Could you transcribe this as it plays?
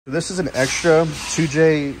This is an extra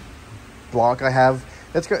 2J block I have.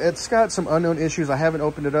 It's got some unknown issues. I haven't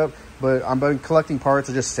opened it up, but I'm been collecting parts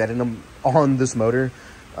and just setting them on this motor.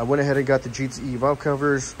 I went ahead and got the GTE valve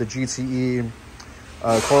covers, the GTE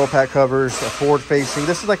coil pack covers, a forward facing.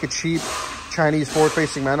 This is like a cheap Chinese forward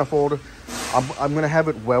facing manifold. I'm gonna have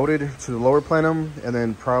it welded to the lower plenum and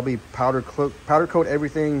then probably powder coat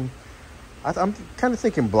everything. I'm kind of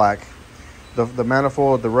thinking black. The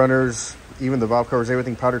manifold, the runners, even the valve covers,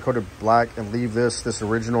 everything powder coated black, and leave this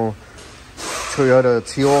original Toyota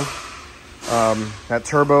teal. That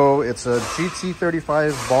turbo, it's a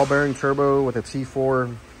GT35 ball bearing turbo with a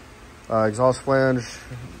T4 exhaust flange.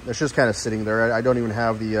 It's just kind of sitting there. I don't even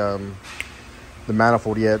have the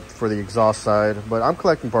manifold yet for the exhaust side, but I'm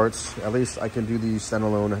collecting parts. At least I can do the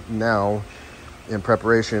standalone now in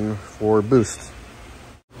preparation for boost.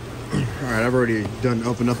 All right, I've already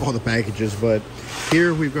opened up all the packages, but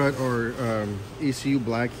here we've got our ECU,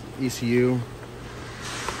 black ECU.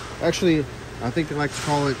 Actually, I think they like to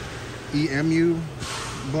call it EMU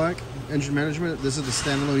black, engine management. This is the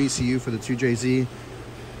standalone ECU for the 2JZ.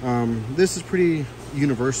 This is pretty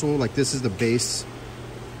universal. Like, this is the base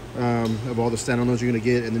of all the standalones you're gonna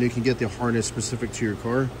get, and then you can get the harness specific to your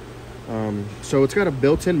car. So it's got a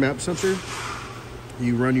built-in map sensor.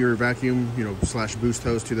 You run your vacuum, slash boost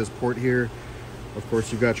hose to this port here. Of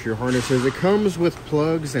course, you've got your harnesses. It comes with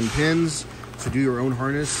plugs and pins to do your own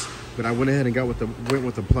harness, but I went ahead and went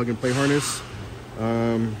with the plug and play harness.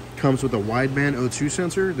 Comes with a wideband O2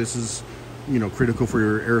 sensor. This is, critical for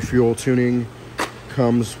your air fuel tuning.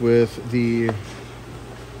 Comes with the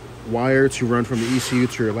wire to run from the ECU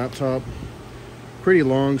to your laptop. Pretty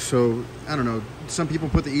long, so I don't know. Some people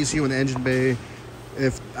put the ECU in the engine bay.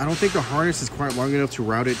 I don't think the harness is quite long enough to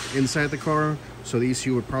route it inside the car, so the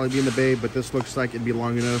ECU would probably be in the bay, but this looks like it'd be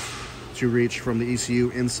long enough to reach from the ECU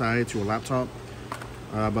inside to a laptop.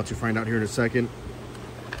 About to find out here in a second.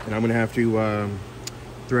 And I'm gonna have to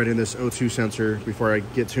thread in this O2 sensor before I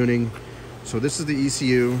get tuning. So this is the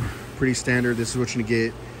ECU, pretty standard. This is what you're gonna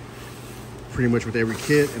get pretty much with every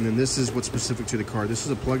kit. And then this is what's specific to the car. This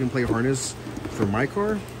is a plug and play harness for my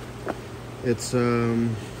car. It's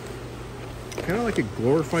kind of like a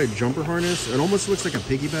glorified jumper harness. It almost looks like a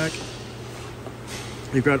piggyback.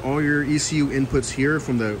 You've got all your ECU inputs here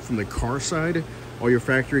from the car side. All your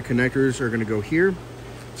factory connectors are going to go here.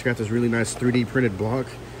 It's got this really nice 3D printed block,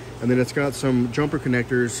 and then it's got some jumper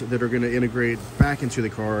connectors that are going to integrate back into the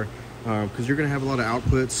car, because you're going to have a lot of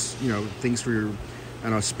outputs, things for your,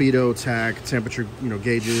 speedo, tach, temperature,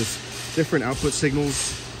 gauges, different output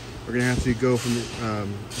signals are going to have to go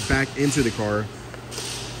from back into the car.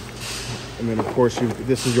 And then, of course,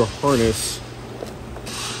 this is your harness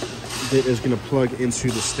that is going to plug into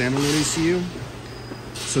the standalone ECU.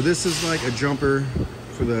 So this is like a jumper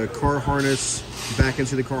for the car harness, back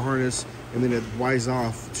into the car harness, and then it wires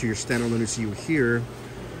off to your standalone ECU here.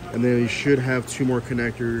 And then you should have two more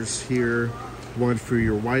connectors here, one for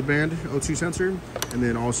your wideband O2 sensor, and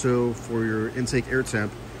then also for your intake air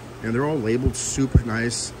temp. And they're all labeled super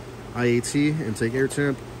nice. IAT, intake air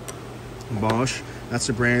temp, Bosch. That's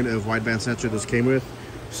the brand of wideband sensor this came with.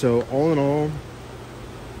 So all in all,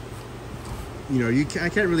 I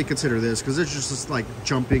can't really consider this because it's just like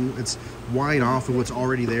jumping. It's wiring off of what's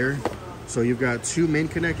already there. So you've got two main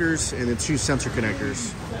connectors and then two sensor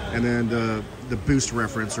connectors, and then the boost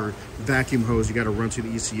reference or vacuum hose you got to run to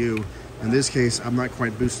the ECU. In this case, I'm not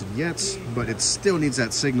quite boosted yet, but it still needs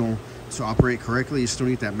that signal to operate correctly. You still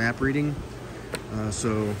need that map reading.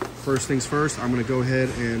 So first things first, I'm going to go ahead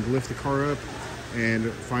and lift the car up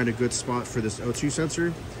and find a good spot for this O2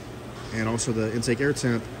 sensor and also the intake air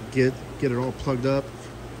temp. Get it all plugged up,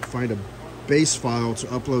 find a base file to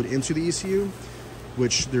upload into the ECU,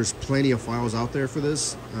 which there's plenty of files out there for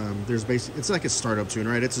this. It's like a startup tune,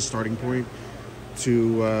 right? It's a starting point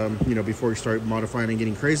to before you start modifying and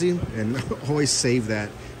getting crazy, and always save that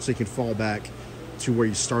so you can fall back to where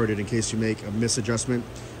you started in case you make a misadjustment.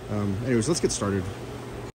 Anyways, let's get started.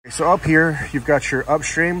 So up here, you've got your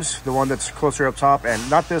upstreams, the one that's closer up top, and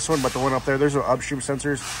not this one, but the one up there. There's no upstream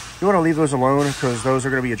sensors. You want to leave those alone because those are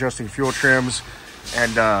going to be adjusting fuel trims,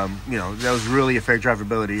 and those really affect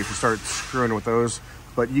drivability if you start screwing with those.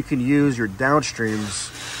 But you can use your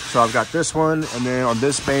downstreams. So I've got this one, and then on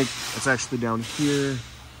this bank, it's actually down here.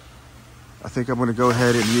 I think I'm going to go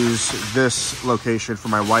ahead and use this location for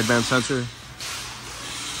my wideband sensor.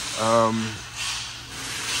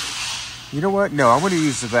 You know what? No, I'm going to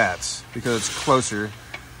use that because it's closer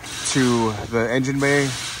to the engine bay,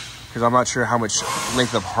 because I'm not sure how much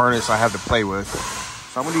length of harness I have to play with.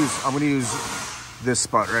 So I'm going to use this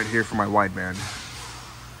spot right here for my wideband.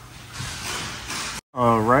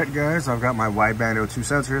 All right, guys, I've got my wideband O2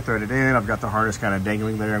 sensor threaded in. I've got the harness kind of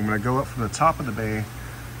dangling there. I'm going to go up from the top of the bay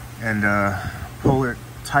and pull it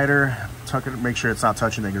tighter, tuck it, make sure it's not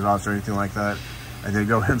touching the exhaust or anything like that, and then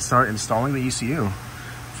go ahead and start installing the ECU.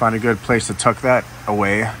 Find a good place to tuck that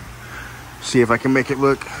away. See if I can make it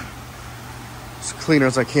look as clean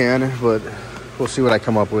as I can, but we'll see what I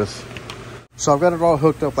come up with. So I've got it all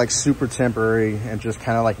hooked up like super temporary and just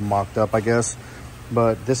kind of like mocked up, I guess.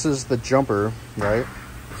 But this is the jumper, right?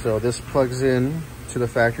 So this plugs in to the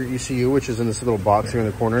factory ECU, which is in this little box here in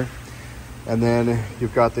the corner. And then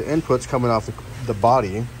you've got the inputs coming off the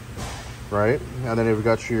body, right? And then you've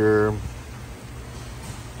got your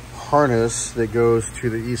harness that goes to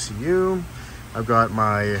the ECU. I've got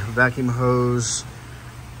my vacuum hose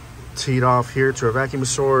teed off here to a vacuum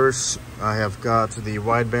source. I have got the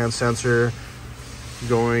wideband sensor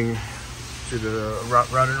going to the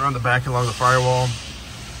routed around the back along the firewall.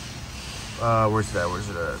 Where's it at?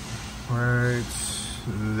 Right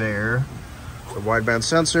there. The wideband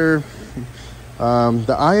sensor.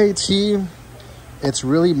 The IAT, it's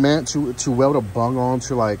really meant to weld a bung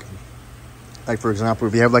onto like for example,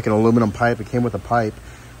 if you have like an aluminum pipe, it came with a pipe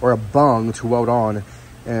or a bung to weld on.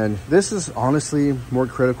 And this is honestly more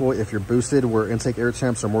critical if you're boosted, where intake air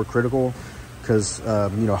temps are more critical, because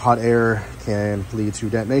you know, hot air can lead to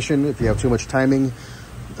detonation if you have too much timing.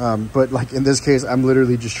 But like in this case, I'm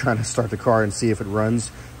literally just trying to start the car and see if it runs,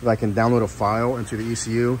 if I can download a file into the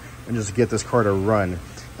ECU and just get this car to run.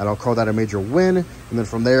 And I'll call that a major win. And then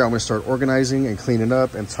from there, I'm gonna start organizing and cleaning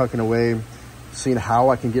up and tucking away, seeing how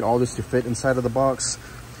I can get all this to fit inside of the box,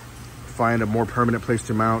 find a more permanent place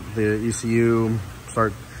to mount the ECU,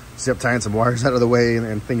 start zip tying some wires out of the way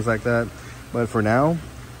and things like that. But for now,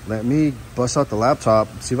 let me bust out the laptop,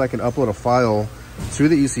 see if I can upload a file to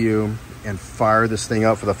the ECU and fire this thing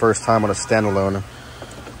up for the first time on a standalone.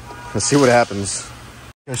 Let's see what happens.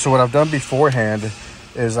 Okay, so what I've done beforehand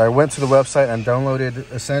is I went to the website and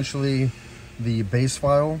downloaded essentially the base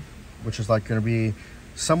file, which is like going to be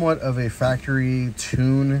somewhat of a factory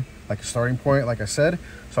tune, like a starting point, like I said.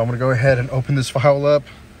 So I'm going to go ahead and open this file up.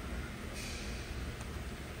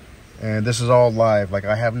 And this is all live, like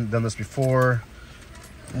I haven't done this before.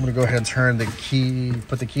 I'm gonna go ahead and turn the key,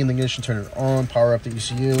 put the key in the ignition, turn it on, power up the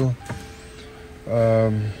ECU.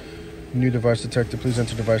 New device detected, please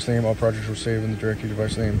enter device name. All projects will save in the directory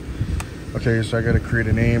device name. Okay, so I gotta create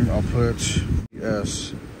a name. I'll put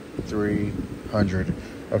ES300.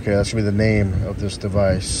 Okay, that's gonna be the name of this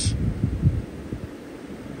device.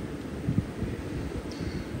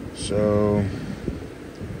 So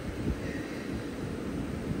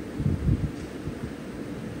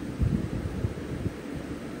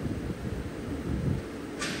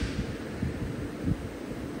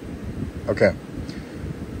okay,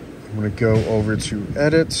 I'm gonna go over to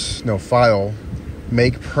edit, no, file,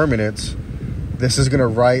 make permanent. This is gonna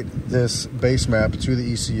write this base map to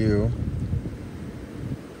the ECU.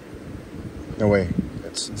 No way,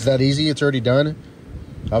 it's that easy, it's already done.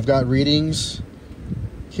 I've got readings,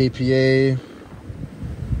 KPA.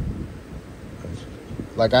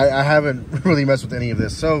 Like I haven't really messed with any of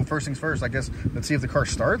this. So first things first, I guess, let's see if the car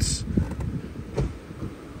starts.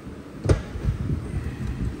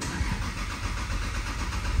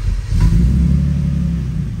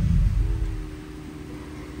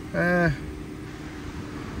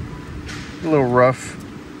 A little rough.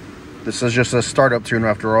 This is just a startup tune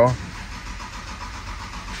after all.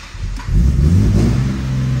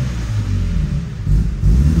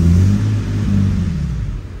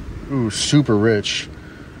 Ooh, super rich.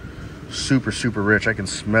 Super rich. I can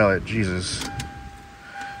smell it. Jesus.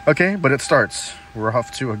 Okay, but it starts. We're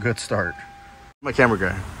off to a good start. My camera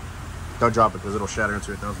guy. Don't drop it because it'll shatter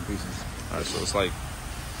into 1,000 pieces. All right, so it's like,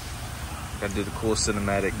 gotta do the cool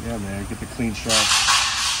cinematic. Yeah, man, get the clean shot.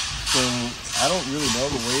 So I don't really know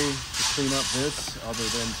the way to clean up this other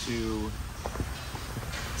than to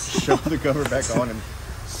shove the cover back on and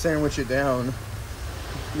sandwich it down.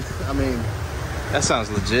 I mean, that sounds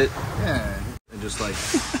legit. Yeah, and just like,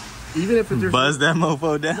 even if there's buzz that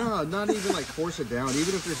mofo down. No, not even like force it down.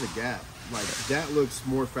 Even if there's a gap, like that looks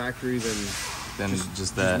more factory than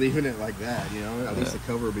just that. Just leaving it like that, you know. At least the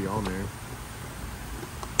cover will be on there.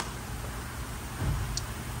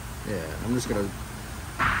 Yeah, I'm just gonna,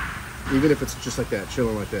 even if it's just like that,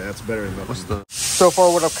 chilling like that, that's better than nothing. So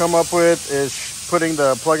far what I've come up with is putting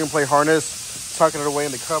the plug and play harness, tucking it away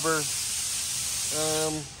in the cover.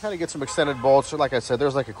 Kind of get some extended bolts. So like I said,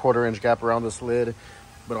 there's like a 1/4 inch gap around this lid,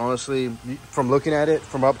 but honestly, from looking at it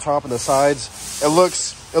from up top and the sides, it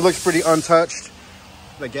looks pretty untouched.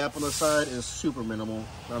 The gap on the side is super minimal.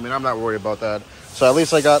 I mean, I'm not worried about that. So at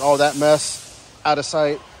least I got all that mess out of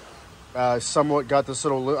sight. somewhat got this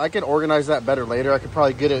little, I can organize that better later. I could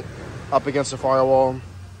probably get it up against the firewall.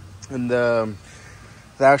 And the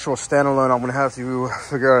actual standalone, I'm gonna have to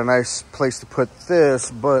figure out a nice place to put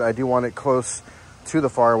this, but I do want it close to the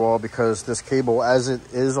firewall because this cable, as it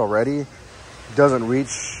is already, doesn't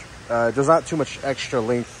reach, there's not too much extra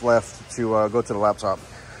length left to go to the laptop.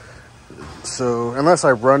 So unless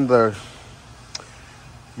I run the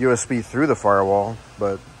USB through the firewall,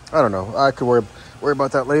 but I don't know. I could worry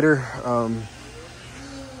about that later.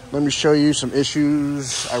 Let me show you some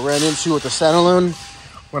issues I ran into with the standalone.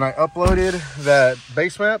 When I uploaded that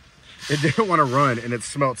base map, it didn't want to run and it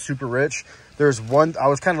smelled super rich. There's one, I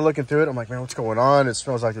was kind of looking through it. I'm like, man, what's going on? It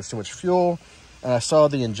smells like there's too much fuel. And I saw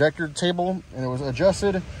the injector table and it was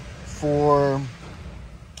adjusted for,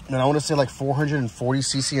 and I want to say like 440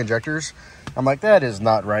 cc injectors. I'm like, that is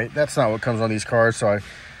not right. That's not what comes on these cars. So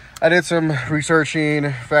I did some researching.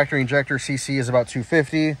 Factory injector cc is about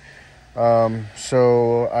 250.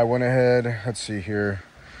 So I went ahead, let's see here.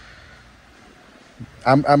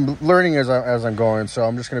 I'm learning as I'm going, so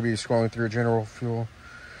I'm just going to be scrolling through general fuel.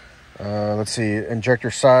 Let's see,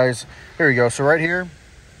 injector size. Here we go. So right here,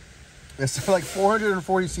 it's like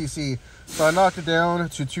 440 cc. So I knocked it down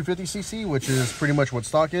to 250 cc, which is pretty much what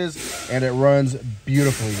stock is, and it runs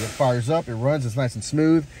beautifully. It fires up, it runs, it's nice and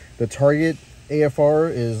smooth. The target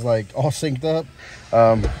AFR is like all synced up.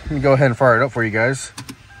 Let me go ahead and fire it up for you guys.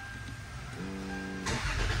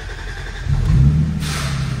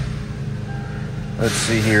 Let's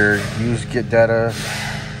see here, use get data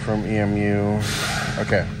from EMU.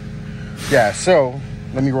 Okay, yeah, so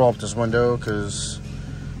let me roll up this window because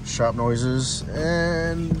shop noises,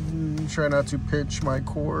 and try not to pitch my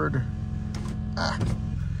cord.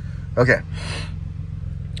 Okay,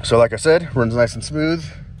 so like I said, runs nice and smooth,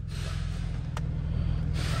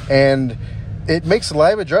 and it makes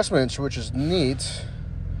live adjustments, which is neat.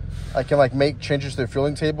 I can like make changes to the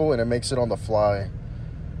fueling table and it makes it on the fly.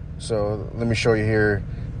 So let me show you here.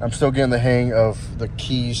 I'm still getting the hang of the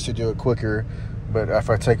keys to do it quicker, but if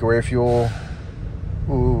I take away fuel,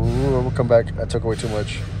 ooh, we'll come back. I took away too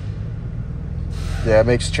much. Yeah, it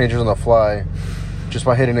makes changes on the fly. Just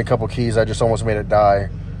by hitting a couple keys, I just almost made it die.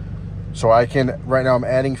 So I can, right now I'm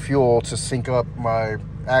adding fuel to sync up my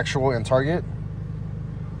actual and target.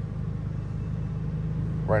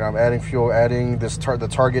 Right now I'm adding fuel, adding this, the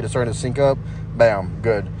target is starting to sync up. Bam,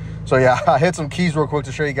 good. So yeah, I hit some keys real quick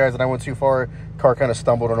to show you guys that I went too far. Car kind of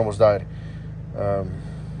stumbled and almost died.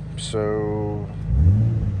 So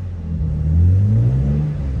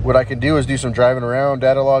what I can do is do some driving around,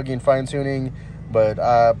 data logging, fine tuning, but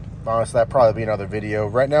honestly, that'd probably be another video.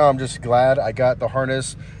 Right now, I'm just glad I got the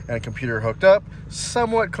harness and a computer hooked up,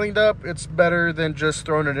 somewhat cleaned up. It's better than just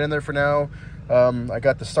throwing it in there for now. I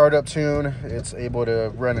got the startup tune. It's able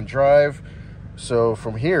to run and drive. So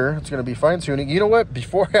from here, it's going to be fine tuning. You know what?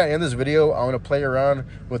 Before I end this video, I want to play around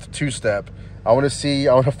with two-step. I want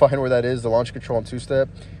to find where that is, the launch control and two-step,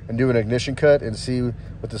 and do an ignition cut and see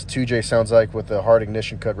what this 2J sounds like with the hard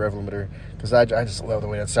ignition cut rev limiter. Because I just love the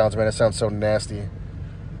way that sounds, man. It sounds so nasty.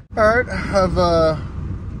 All right,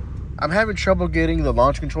 I'm having trouble getting the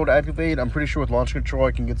launch control to activate. I'm pretty sure with launch control,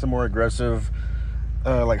 I can get some more aggressive,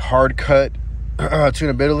 like hard cut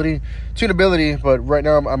tunability, but right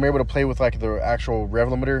now I'm able to play with like the actual rev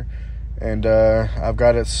limiter, and I've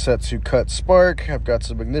got it set to cut spark. I've got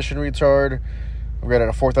some ignition retard. I've got it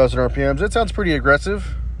at 4,000 RPMs. It sounds pretty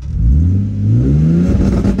aggressive.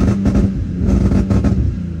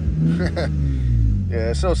 Yeah,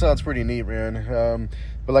 it still sounds pretty neat, man.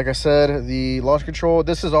 But like I said, the launch control,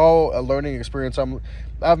 this is all a learning experience.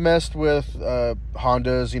 I've messed with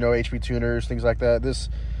Hondas, you know, HP tuners, things like that.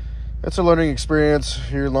 It's a learning experience.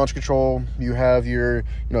 Your launch control, you have your, you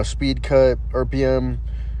know, speed cut, RPM,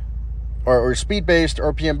 or speed based,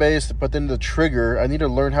 RPM based, but then the trigger, I need to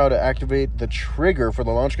learn how to activate the trigger for the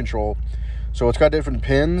launch control. So it's got different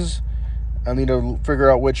pins. I need to figure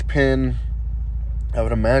out which pin. I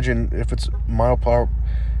would imagine if it's mile per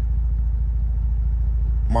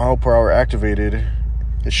hour activated,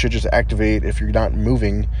 it should just activate if you're not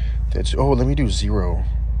moving. That's, oh, let me do 0,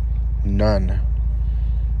 none.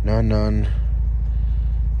 None.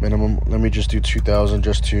 Minimum. Let me just do 2,000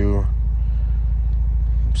 just to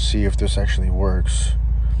see if this actually works.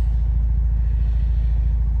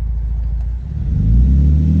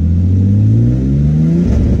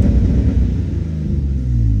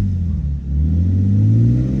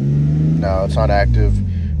 No, it's not active.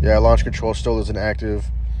 Yeah, launch control still isn't active.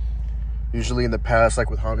 Usually in the past, like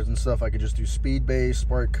with Hondas and stuff, I could just do speed base,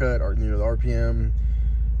 spark cut, or, you know, the RPM.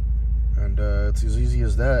 And it's as easy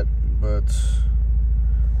as that, but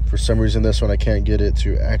for some reason this one I can't get it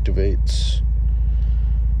to activate.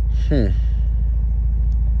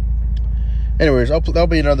 Anyways, that'll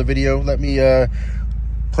be another video. Let me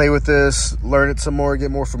play with this, learn it some more, get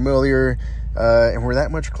more familiar. And we're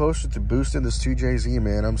that much closer to boosting this 2JZ,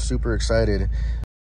 man. I'm super excited.